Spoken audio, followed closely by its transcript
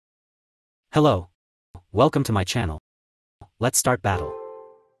Hello. Welcome to my channel. Let's start battle.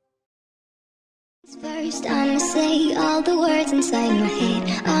 First I'ma say all the words inside my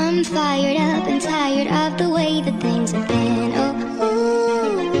head. I'm fired up and tired of the way that things have been. Oh,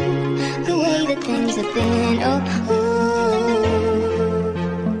 ooh, the way that things have been. Oh, ooh.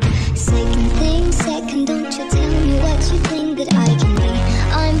 Second thing, second, don't you tell me what you think that I can be.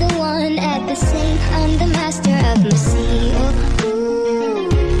 I'm the one at the same, I'm the master of my sea. Oh, ooh,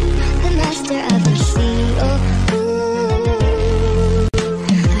 the master of my sea. Oh,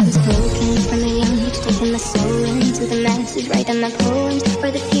 my soul into the masses, writing my poems for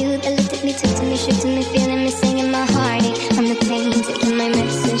the few that looked at me, took to me, shook to me, feeling me, singing my heartache. From the pain, taking my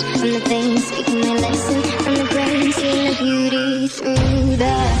message, from the veins, speaking my lesson, from the brain, seeing the beauty through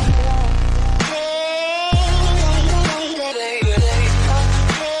the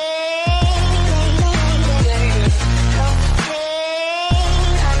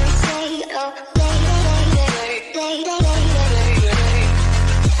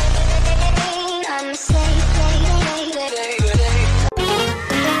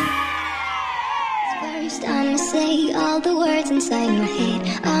inside my head.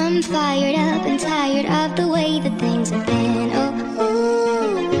 I'm fired up and tired of the way that things have been. Oh,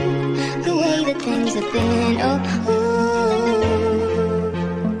 ooh, the way that things have been. Oh, ooh.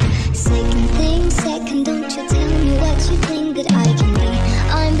 Second thing, second, don't you tell me what you think that I can be.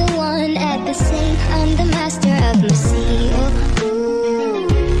 I'm the one at the same, I'm the master of my sea. Oh, ooh,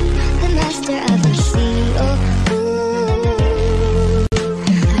 the master of my sea. Oh, ooh.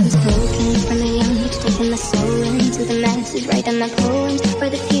 I was broken from a young age, taking my soul into the masses, writing my poems for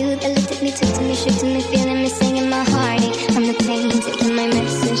the few that looked at me, took to me, shook to me, feeling me, singing my heartache. From the pain, taking my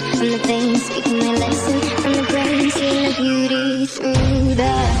message, from the veins, speaking my lesson, from the brain, seeing the beauty through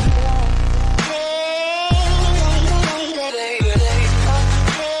the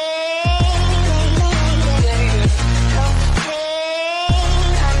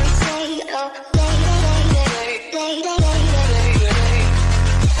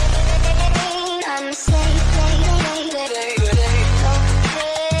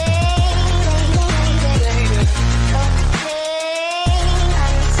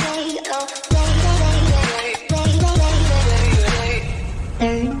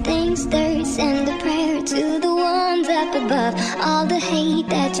all the hate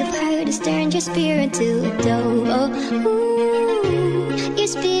that you've heard has turned your spirit to a dove. Oh, ooh, your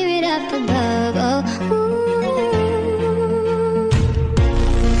spirit up above. Oh, ooh.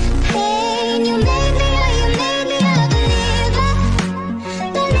 Pain, you made me a believer,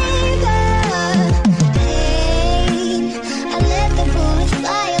 believer. Pain, I let the bullets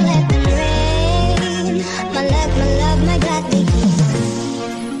fly, I let them rain. My luck, my love, my God, they keep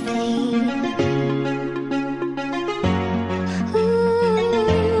pain.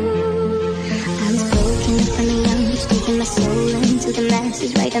 My soul into the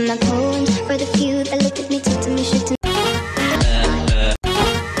masses, writing my poems for the few that looked at me, took to me, shook to me.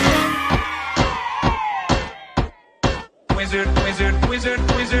 Wizard, wizard, wizard,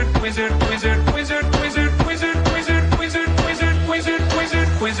 wizard, wizard, wizard, wizard, wizard, wizard, wizard, wizard, wizard, wizard, wizard,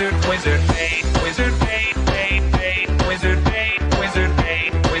 wizard, wizard, pain, wizard, pain, pain, pain, wizard, pain, wizard,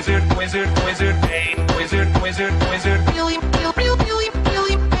 pain, wizard, wizard, wizard, pain, wizard, wizard, wizard, really, really, really,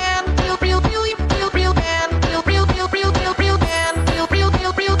 really, man, real, real, really, real, real, man, real, real, real, real, real, real, man, real, real,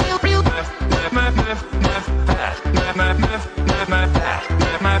 real, real, real, real,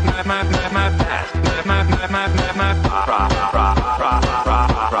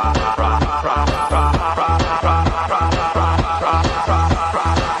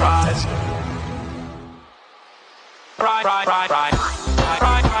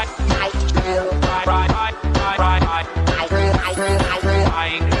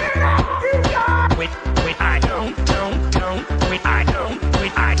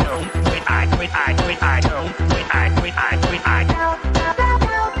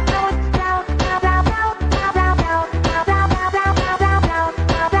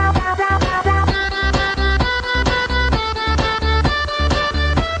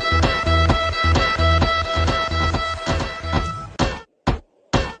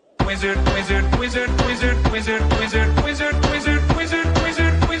 wizard, wizard, wizard, wizard, wizard, wizard, wizard, wizard, wizard,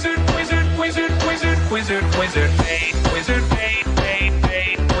 wizard, wizard, wizard, wizard, wizard, wizard, wizard, pain, wizard, pain, pain,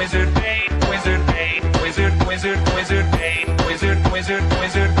 pain, wizard, pain, wizard, pain, wizard,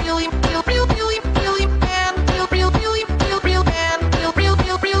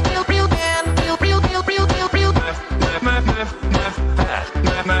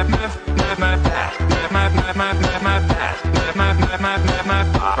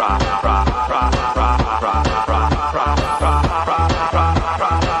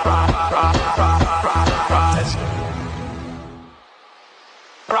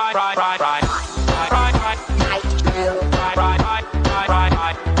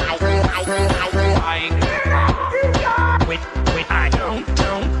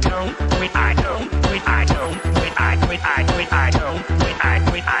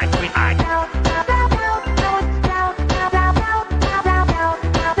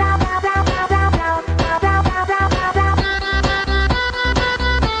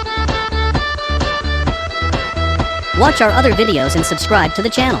 Watch our other videos and subscribe to the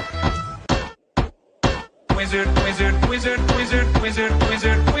channel. Wizard, wizard, wizard, wizard, wizard,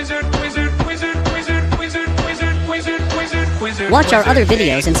 wizard, wizard, wizard, wizard, wizard, wizard, wizard, wizard, wizard, wizard. Watch our other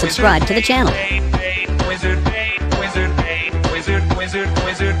videos and subscribe to the channel. Wizard, wizard, wizard, wizard, wizard,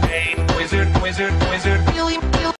 wizard, wizard, wizard, wizard.